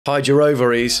Hide your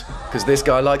ovaries, because this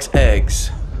guy likes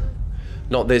eggs.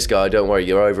 Not this guy, don't worry,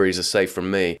 your ovaries are safe from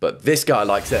me. But this guy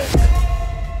likes eggs.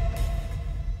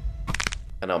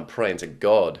 And I'm praying to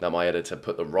God that my editor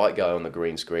put the right guy on the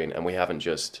green screen and we haven't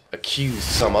just accused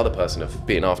some other person of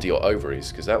being after your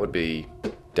ovaries, because that would be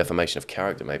defamation of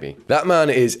character, maybe. That man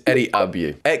is Eddie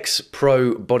Abbew,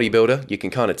 ex-pro bodybuilder. You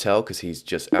can kind of tell because he's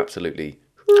just absolutely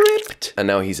ripped. And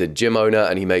now he's a gym owner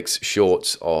and he makes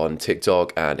shorts on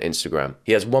TikTok and Instagram.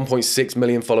 He has 1.6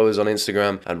 million followers on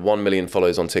Instagram and 1 million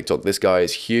followers on TikTok. This guy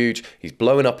is huge. He's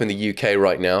blowing up in the UK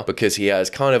right now because he has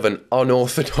kind of an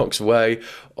unorthodox way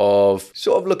of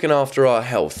sort of looking after our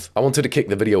health. I wanted to kick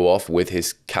the video off with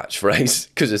his catchphrase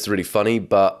because it's really funny,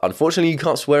 but unfortunately you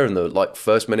can't swear in the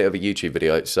first minute of a YouTube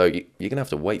video, so you're gonna have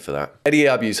to wait for that. Eddie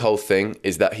Abbew's whole thing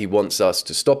is that he wants us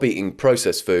to stop eating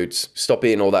processed foods, stop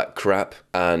eating all that crap,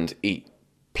 and eat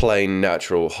plain,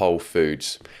 natural, whole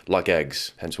foods, like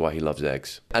eggs, hence why he loves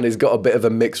eggs. And he's got a bit of a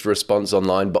mixed response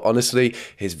online, but honestly,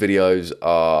 his videos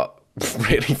are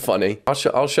really funny.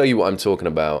 I'll show you what I'm talking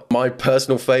about. My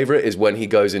personal favorite is when he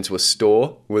goes into a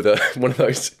store with one of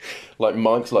those like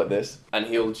mics like this, and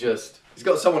he's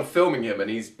got someone filming him and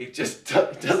he just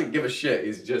doesn't give a shit.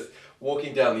 He's just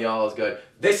walking down the aisles going,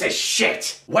 "This is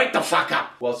shit, wake the fuck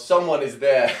up!" While someone is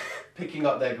there picking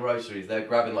up their groceries. They're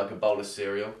grabbing like a bowl of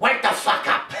cereal. "Wake the fuck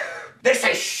up! This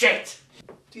is shit!"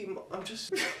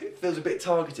 It feels a bit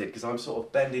targeted because I'm sort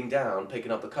of bending down,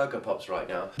 picking up the Cocoa Pops right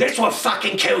now. "This will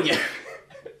fucking kill you!"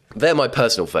 They're my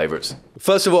personal favorites.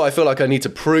 First of all, I feel like I need to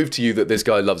prove to you that this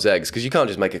guy loves eggs, because you can't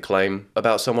just make a claim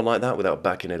about someone like that without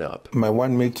backing it up. My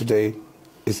one meal today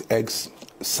is eggs,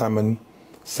 salmon,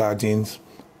 sardines,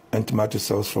 and tomato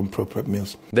sauce from Pro Prep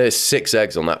Meals. There's 6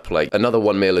 eggs on that plate. Another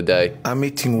 1 meal a day. I'm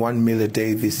eating 1 meal a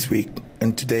day this week,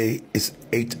 and today is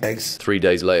 8 eggs. 3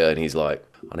 days later, and he's like,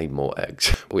 "I need more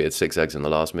eggs." We had 6 eggs in the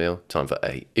last meal, time for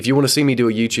 8. If you want to see me do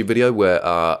a YouTube video where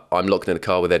I'm locked in a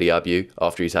car with Eddie Abbew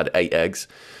after he's had 8 eggs,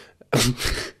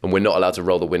 and we're not allowed to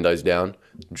roll the windows down,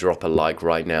 drop a like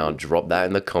right now and drop that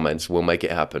in the comments. We'll make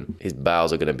it happen. His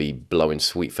bowels are going to be blowing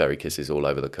sweet fairy kisses all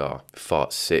over the car.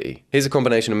 Fart City. Here's a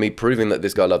combination of me proving that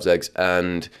this guy loves eggs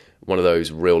and one of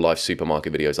those real life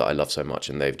supermarket videos that I love so much,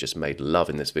 and they've just made love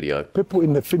in this video. People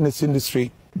in the fitness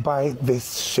industry buy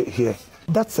this shit here.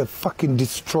 That's a fucking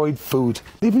destroyed food.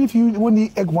 Even if you want the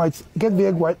egg whites, get the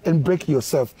egg white and break it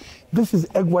yourself. This is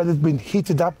egg white that's been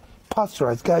heated up,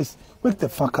 pasteurized. Guys, wake the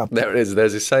fuck up. There it is,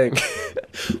 there's his saying.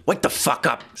 Wake the fuck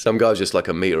up. Some guy's just like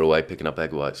a meter away picking up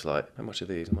egg whites, like, how much are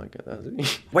these? I might get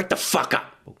that. Wake the fuck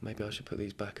up. Oh, maybe I should put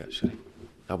these back actually.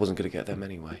 I wasn't gonna get them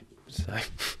anyway. So.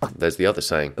 There's the other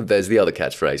saying. There's the other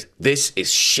catchphrase. This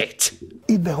is shit.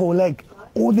 Eat the whole egg.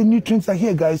 All the nutrients are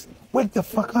here, guys. Wake the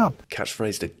fuck up.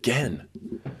 Catchphrased again.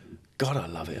 God, I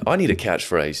love it. I need a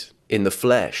catchphrase. In the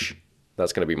flesh.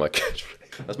 That's gonna be my catchphrase.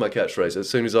 That's my catchphrase. As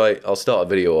soon as I'll start a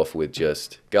video off with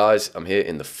just, "Guys, I'm here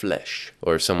in the flesh."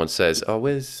 Or if someone says, "Oh,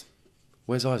 where's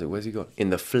Isaac? Where's he gone?" "In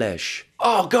the flesh."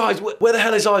 "Oh, guys, where the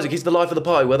hell is Isaac? He's the life of the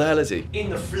party. Where the hell is he?"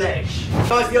 "In the flesh."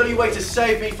 Guys, the only way to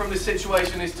save me from this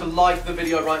situation is to like the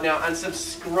video right now and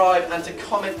subscribe and to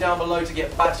comment down below to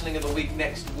get Battling of the Week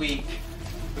next week.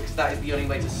 Because that is the only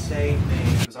way to save me.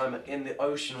 Because I'm in the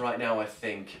ocean right now, I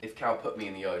think. If Cal put me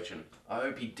in the ocean. I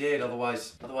hope he did,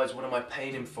 otherwise what am I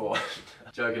paying him for?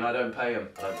 Joking, I don't pay him.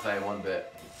 I don't pay him one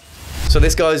bit. So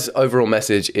this guy's overall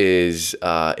message is,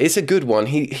 it's a good one.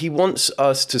 He wants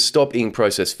us to stop eating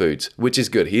processed foods, which is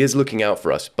good. He is looking out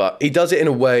for us, but he does it in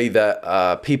a way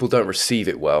that people don't receive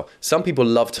it well. Some people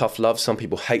love tough love, some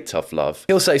people hate tough love.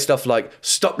 He'll say stuff like,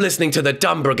 "Stop listening to the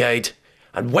dumb brigade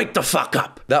and wake the fuck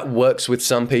up." That works with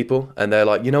some people, and they're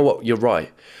like, "You know what, you're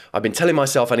right. I've been telling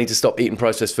myself I need to stop eating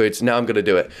processed foods, now I'm gonna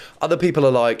do it." Other people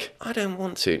are like, "I don't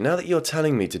want to. Now that you're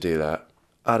telling me to do that,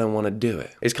 I don't want to do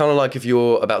it." It's kind of like if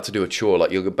you're about to do a chore,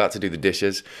 like you're about to do the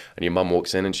dishes, and your mum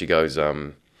walks in and she goes,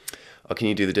 "Oh, can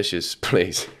you do the dishes,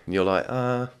 please?" And you're like,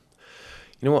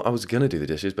 "You know what, I was gonna do the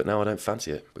dishes, but now I don't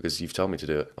fancy it because you've told me to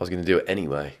do it. I was gonna do it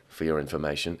anyway, for your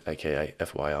information, aka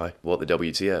FYI. What the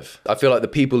WTF?" I feel like the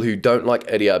people who don't like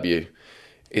Eddie Abbew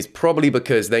is probably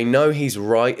because they know he's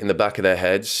right in the back of their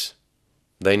heads.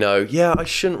 They know, yeah, I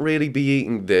shouldn't really be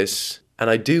eating this, and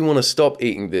I do want to stop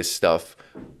eating this stuff,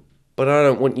 but I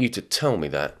don't want you to tell me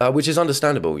that. Which is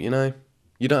understandable, you know?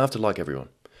 You don't have to like everyone,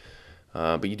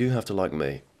 but you do have to like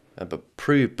me. But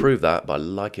prove that by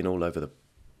liking all over the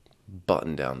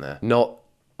button down there. Not,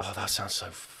 oh, that sounds so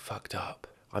fucked up.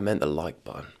 I meant the like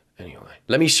button. Anyway,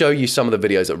 let me show you some of the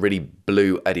videos that really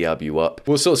blew Eddie Abbew up.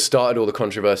 What sort of started all the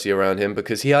controversy around him,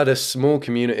 because he had a small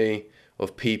community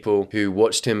of people who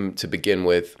watched him to begin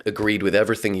with, agreed with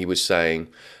everything he was saying,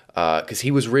 because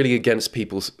he was really against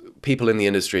people in the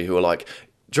industry who are like,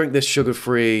 drink this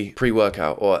sugar-free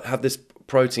pre-workout or have this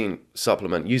protein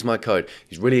supplement, use my code.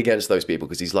 He's really against those people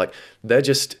because he's like, they're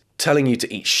just telling you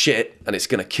to eat shit and it's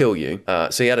gonna kill you.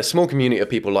 So he had a small community of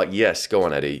people like, yes, go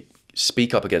on, Eddie,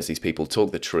 speak up against these people,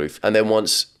 talk the truth. And then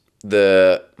once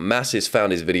the masses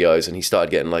found his videos and he started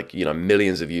getting like, you know,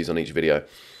 millions of views on each video,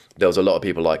 there was a lot of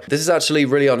people like, this is actually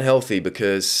really unhealthy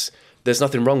because there's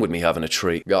nothing wrong with me having a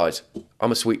treat. Guys,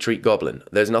 I'm a sweet treat goblin.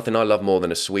 There's nothing I love more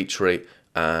than a sweet treat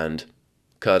and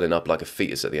curling up like a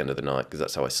fetus at the end of the night because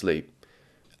that's how I sleep.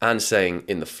 And saying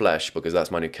in the flesh because that's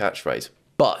my new catchphrase.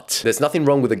 But there's nothing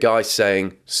wrong with a guy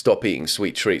saying stop eating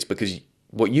sweet treats because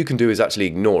what you can do is actually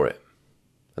ignore it.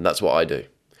 And that's what I do.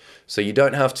 So you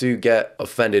don't have to get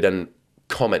offended and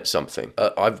comment something.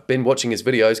 I've been watching his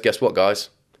videos. Guess what, guys?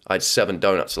 I had 7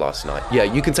 donuts last night. Yeah,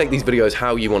 you can take these videos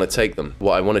how you want to take them.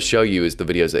 What I want to show you is the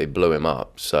videos that blew him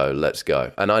up. So let's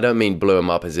go. And I don't mean blew him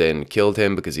up as in killed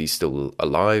him because he's still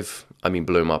alive. I mean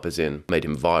blew him up as in made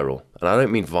him viral. And I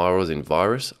don't mean viral as in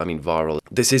virus. I mean viral.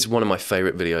 This is one of my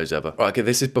favorite videos ever. Right, okay,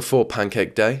 this is before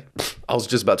Pancake Day. I was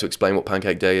just about to explain what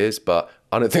Pancake Day is, but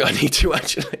I don't think I need to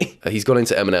actually. He's gone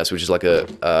into M&S, which is like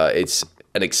it's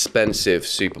an expensive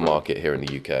supermarket here in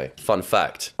the UK. Fun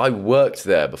fact, I worked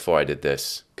there before I did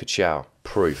this. Ka-chow.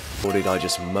 Proof. Or did I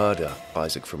just murder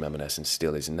Isaac from M&S and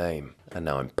steal his name? And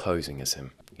now I'm posing as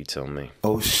him. You tell me.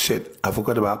 Oh shit, I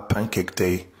forgot about Pancake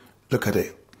Day. Look at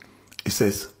it. It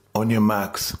says, on your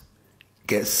marks,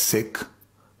 get sick,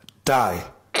 die,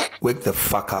 wake the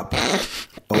fuck up.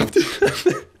 Oh.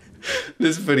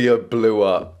 This video blew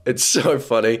up. It's so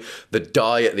funny. The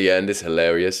die at the end is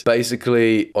hilarious.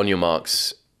 Basically, on your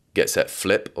marks, get set,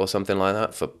 flip or something like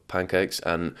that for pancakes,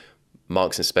 and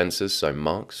Marks and Spencer's, so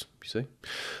Marks, you see?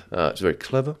 It's very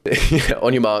clever. Yeah,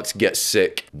 on your marks, get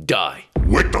sick, die.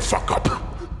 Wake the fuck up.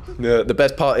 The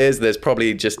best part is there's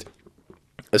probably just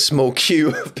a small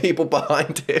queue of people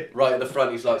behind it. Right at the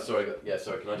front, he's like, sorry, yeah,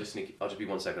 sorry, can I just sneak, I'll just be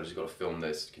 1 second, I've just got to film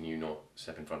this. Can you not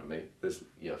step in front of me? There's,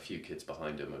 a few kids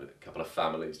behind him and a couple of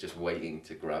families just waiting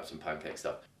to grab some pancake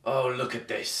stuff. Oh, look at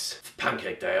this.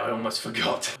 Pancake Day, I almost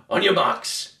forgot. On your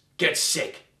marks, get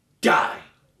sick, die,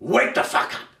 wake the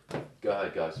fuck up. Go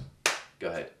ahead, guys, go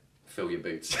ahead. Fill your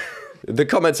boots. The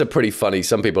comments are pretty funny.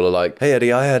 Some people are like, hey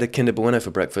Eddie, I had a Kinder Bueno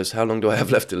for breakfast. How long do I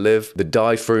have left to live? The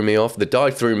die threw me off. The die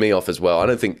threw me off as well. I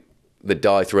don't think the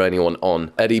die threw anyone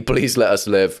on. Eddie, please let us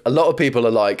live. A lot of people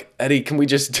are like, Eddie, can we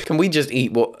just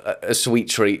eat a sweet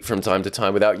treat from time to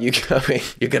time without you going,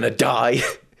 you're gonna die.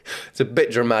 It's a bit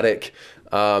dramatic,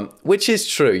 which is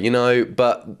true, you know,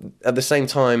 but at the same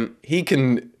time, he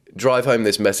can drive home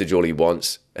this message all he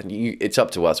wants, and it's up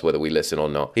to us whether we listen or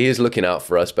not. He is looking out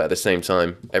for us, but at the same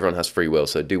time, everyone has free will,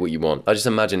 so do what you want. I just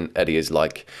imagine Eddie is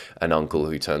like an uncle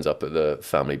who turns up at the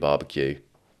family barbecue.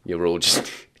 You're all just,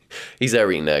 he's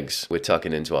there eating eggs, we're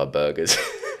tucking into our burgers,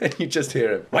 and you just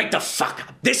hear him, wake the fuck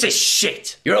up, this is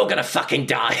shit, you're all gonna fucking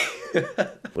die.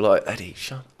 We're like, Eddie,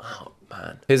 shut up,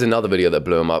 man. Here's another video that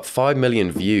blew him up, 5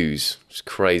 million views, it's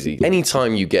crazy.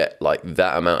 Anytime you get like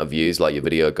that amount of views, like your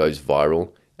video goes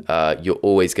viral, you're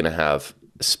always going to have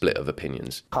a split of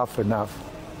opinions. Half enough,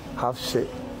 half shit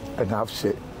and half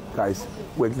shit. Guys,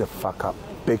 wake the fuck up.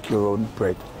 Bake your own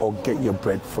bread or get your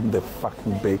bread from the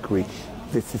fucking bakery.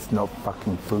 This is not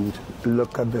fucking food.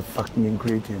 Look at the fucking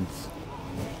ingredients.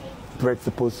 Bread's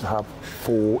supposed to have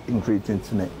 4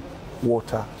 ingredients in it.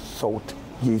 Water, salt,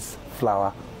 yeast,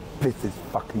 flour. This is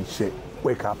fucking shit.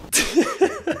 Wake up.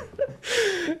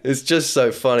 It's just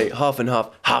so funny. Half and half.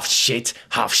 Half shit,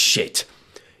 half shit.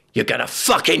 You're gonna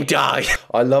fucking die.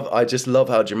 I just love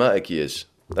how dramatic he is.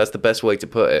 That's the best way to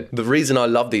put it. The reason I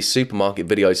love these supermarket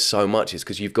videos so much is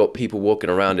because you've got people walking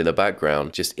around in the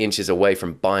background just inches away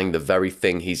from buying the very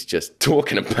thing he's just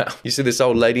talking about. You see this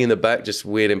old lady in the back just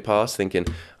weirding past thinking,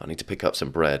 I need to pick up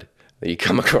some bread. Then you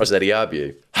come across Eddie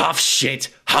Abbew. Half shit,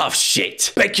 half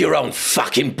shit. Bake your own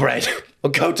fucking bread or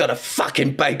go to the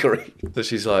fucking bakery. So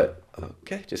she's like,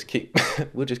 okay,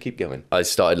 we'll just keep going. I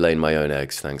started laying my own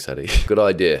eggs, thanks Eddie. Good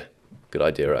idea. Good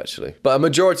idea, actually. But a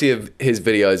majority of his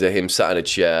videos are him sat in a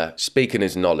chair, speaking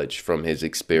his knowledge from his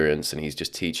experience, and he's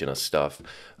just teaching us stuff,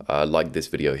 like this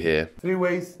video here. 3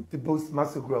 ways to boost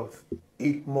muscle growth.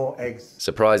 Eat more eggs.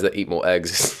 Surprised that eat more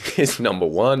eggs is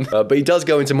 #1. But he does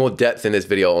go into more depth in this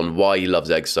video on why he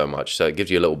loves eggs so much. So it gives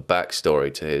you a little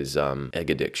backstory to his egg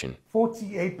addiction.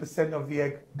 48% of the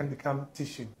egg can become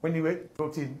tissue. When you eat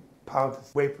protein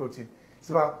powders, whey protein,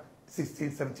 it's about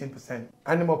 16–17%.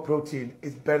 Animal protein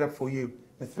is better for you,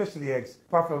 especially eggs.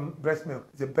 Apart from breast milk,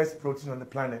 it's the best protein on the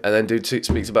planet. And then dude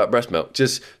speaks about breast milk.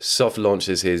 Just soft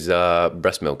launches his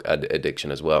breast milk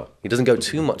addiction as well. He doesn't go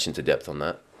too much into depth on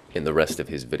that. in the rest of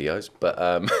his videos.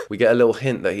 But we get a little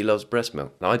hint that he loves breast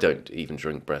milk. Now, I don't even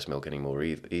drink breast milk anymore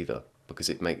either because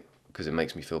it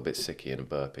makes me feel a bit sicky and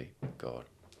burpy. God.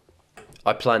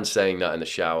 I planned saying that in the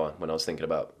shower when I was thinking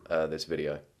about this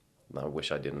video. I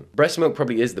wish I didn't. Breast milk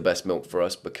probably is the best milk for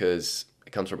us because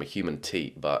it comes from a human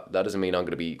teat, but that doesn't mean I'm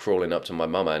going to be crawling up to my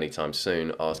mama anytime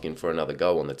soon asking for another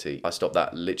go on the teat. I stopped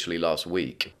that literally last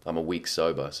week. I'm a week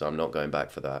sober, so I'm not going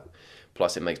back for that.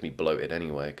 Plus, it makes me bloated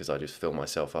anyway because I just fill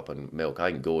myself up on milk. I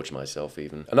engorge myself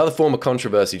even. Another form of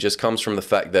controversy just comes from the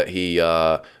fact that he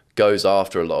goes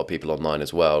after a lot of people online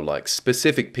as well, like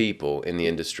specific people in the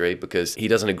industry, because he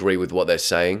doesn't agree with what they're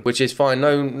saying, which is fine.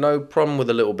 No problem with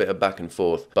a little bit of back and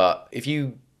forth. But if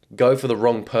you go for the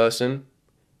wrong person,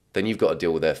 then you've got to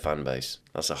deal with their fan base.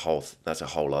 That's a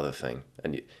whole other thing.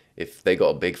 And if they got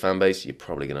a big fan base, you're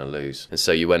probably going to lose. And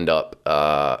so you end up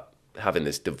having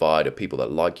this divide of people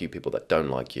that like you, people that don't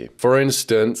like you. For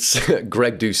instance,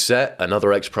 Greg Doucette,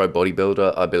 another ex-pro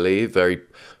bodybuilder, I believe, very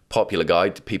popular guy,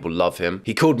 people love him.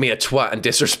 He called me a twat and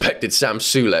disrespected Sam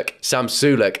Sulek. Sam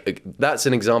Sulek, that's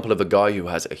an example of a guy who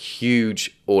has a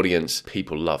huge audience.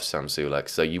 People love Sam Sulek,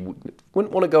 so you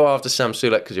wouldn't want to go after Sam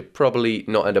Sulek because you'd probably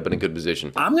not end up in a good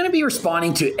position. I'm going to be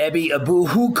responding to Eddie Abbew,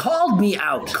 who called me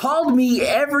out, called me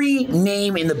every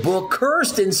name in the book,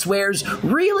 cursed and swears,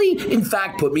 really, in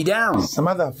fact, put me down. Some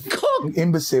other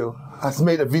imbecile has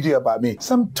made a video about me.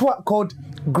 Some twat called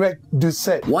Greg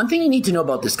Doucette. One thing you need to know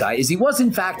about this guy is he was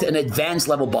in fact an advanced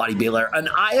level bodybuilder, an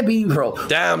IFBB pro.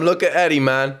 Damn, look at Eddie,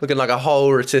 man. Looking like a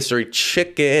whole rotisserie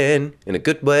chicken in a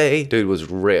good way. Dude was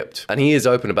ripped. And he is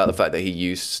open about the fact that he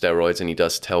used steroids, and he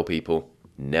does tell people,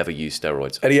 never use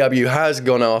steroids. Eddie Abbew has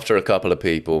gone after a couple of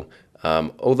people.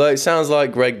 Although it sounds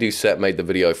like Greg Doucette made the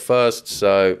video first,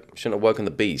 so shouldn't have woken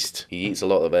the beast. He eats a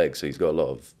lot of eggs, so he's got a lot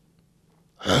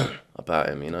of about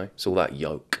him, you know? It's all that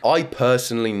yolk. I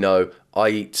personally know I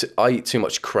eat too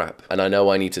much crap, and I know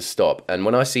I need to stop. And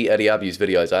when I see Eddie Abbew's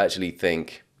videos, I actually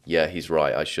think, yeah, he's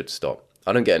right, I should stop.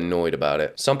 I don't get annoyed about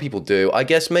it. Some people do. I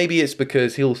guess maybe it's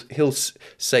because he'll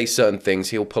say certain things,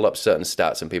 he'll pull up certain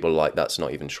stats, and people are like, that's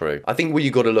not even true. I think what you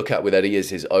got to look at with Eddie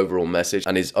is his overall message,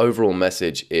 and his overall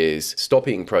message is stop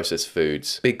eating processed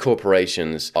foods. Big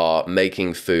corporations are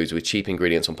making foods with cheap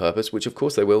ingredients on purpose, which of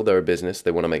course they will. They're a business.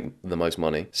 They want to make the most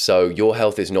money. So your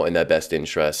health is not in their best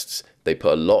interests. They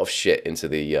put a lot of shit into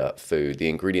the food. The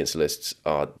ingredients lists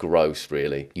are gross,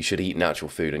 really. You should eat natural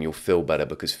food and you'll feel better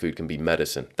because food can be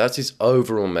medicine. That's his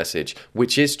overall message,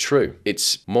 which is true.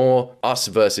 It's more us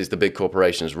versus the big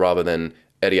corporations rather than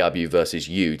Eddie Abbew versus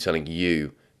you telling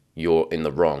you you're in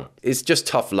the wrong. It's just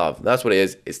tough love. That's what it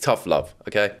is. It's tough love,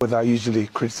 okay? When I usually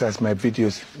criticize my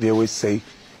videos, they always say,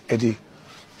 Eddie,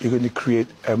 you're going to create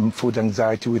food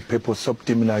anxiety with people. Stop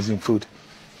demonizing food.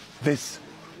 This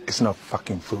is not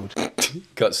fucking food.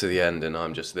 Cuts to the end and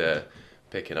I'm just there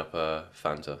picking up a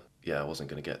Fanta. Yeah, I wasn't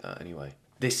gonna get that anyway.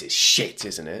 This is shit,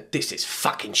 isn't it? This is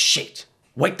fucking shit.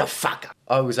 Wake the fuck up.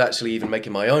 I was actually even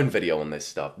making my own video on this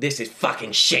stuff. This is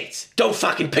fucking shit. Don't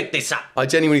fucking pick this up. I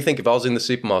genuinely think if I was in the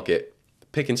supermarket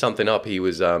picking something up he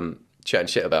was chatting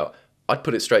shit about, I'd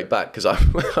put it straight back because I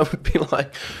would be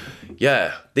like,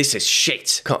 yeah, this is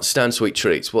shit. Can't stand sweet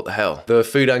treats, what the hell? The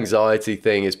food anxiety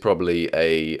thing is probably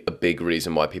a big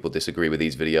reason why people disagree with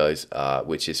these videos,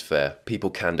 which is fair. People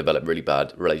can develop really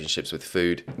bad relationships with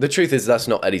food. The truth is that's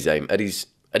not Eddie's aim.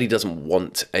 Eddie doesn't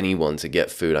want anyone to get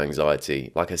food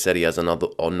anxiety. Like I said, he has another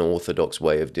unorthodox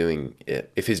way of doing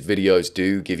it. If his videos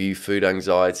do give you food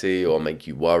anxiety or make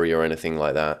you worry or anything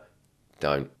like that,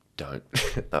 don't.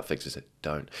 That fixes it.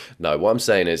 Don't. No, what I'm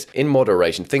saying is, in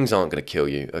moderation, things aren't going to kill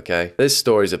you, okay? There's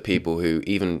stories of people who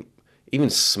even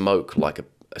smoke like a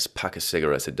pack of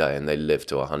cigarettes a day and they live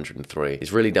to 103.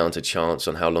 It's really down to chance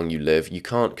on how long you live. You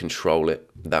can't control it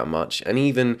that much. And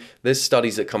even there's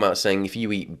studies that come out saying if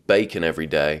you eat bacon every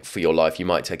day for your life, you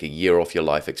might take a year off your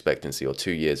life expectancy or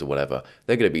 2 years or whatever.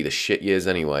 They're going to be the shit years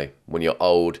anyway when you're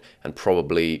old and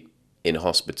probably in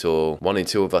hospital. 1 in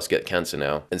 2 of us get cancer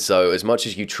now. And so as much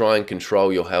as you try and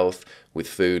control your health with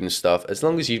food and stuff, as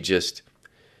long as you just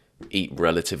eat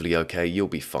relatively okay, you'll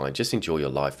be fine. Just enjoy your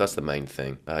life. That's the main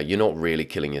thing. You're not really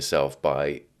killing yourself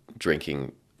by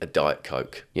drinking a Diet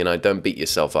Coke. You know, don't beat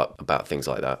yourself up about things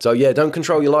like that. So yeah, don't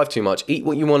control your life too much. Eat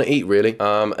what you want to eat, really.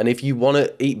 And if you want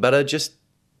to eat better, just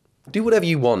do whatever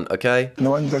you want, okay?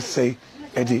 No one just say,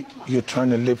 Eddie, you're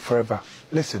trying to live forever.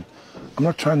 Listen, I'm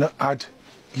not trying to add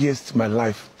years to my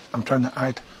life. I'm trying to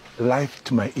add life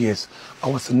to my years. I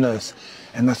was a nurse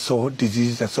and I saw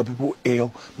diseases, I saw people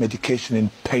ill, medication in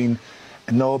pain,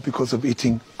 and all because of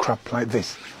eating crap like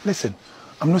this. Listen,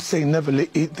 I'm not saying never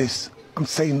eat this. I'm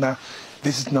saying that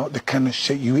this is not the kind of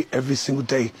shit you eat every single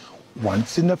day.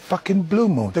 once in a fucking blue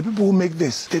moon. The people who make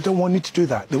this, they don't want you to do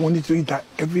that. They want you to eat that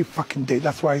every fucking day.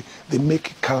 That's why they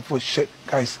make it colorful shit.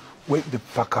 Guys, wake the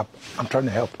fuck up. I'm trying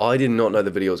to help. I did not know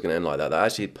the video was going to end like that. That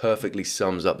actually perfectly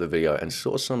sums up the video and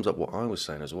sort of sums up what I was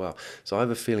saying as well. So I have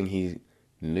a feeling he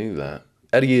knew that.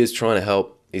 Eddie is trying to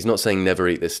help. He's not saying never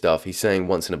eat this stuff. He's saying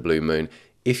once in a blue moon.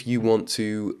 If you want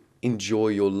to enjoy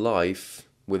your life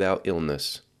without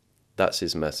illness. That's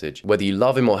his message. Whether you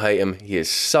love him or hate him, he is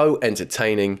so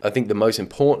entertaining. I think the most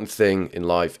important thing in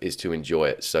life is to enjoy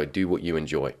it. So do what you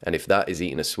enjoy. And if that is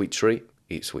eating a sweet treat,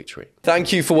 eat a sweet treat.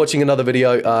 Thank you for watching another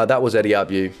video. That was Eddie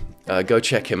Abbew. Go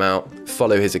check him out.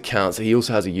 Follow his accounts. He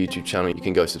also has a YouTube channel. You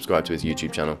can go subscribe to his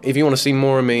YouTube channel. If you want to see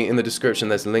more of me, in the description,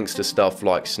 there's links to stuff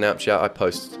like Snapchat. I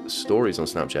post stories on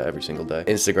Snapchat every single day.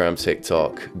 Instagram,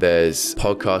 TikTok. There's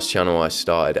podcast channel I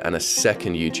started and a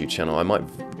second YouTube channel. I might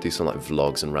do some like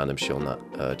vlogs and random shit on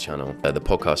that channel. The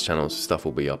podcast channel stuff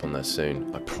will be up on there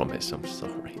soon. I promise. I'm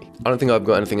sorry. I don't think I've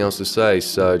got anything else to say,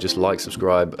 so just like,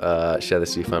 subscribe, share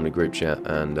this to your family group chat,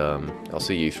 and I'll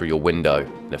see you through your window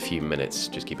in a few minutes.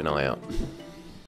 Just keep an eye out.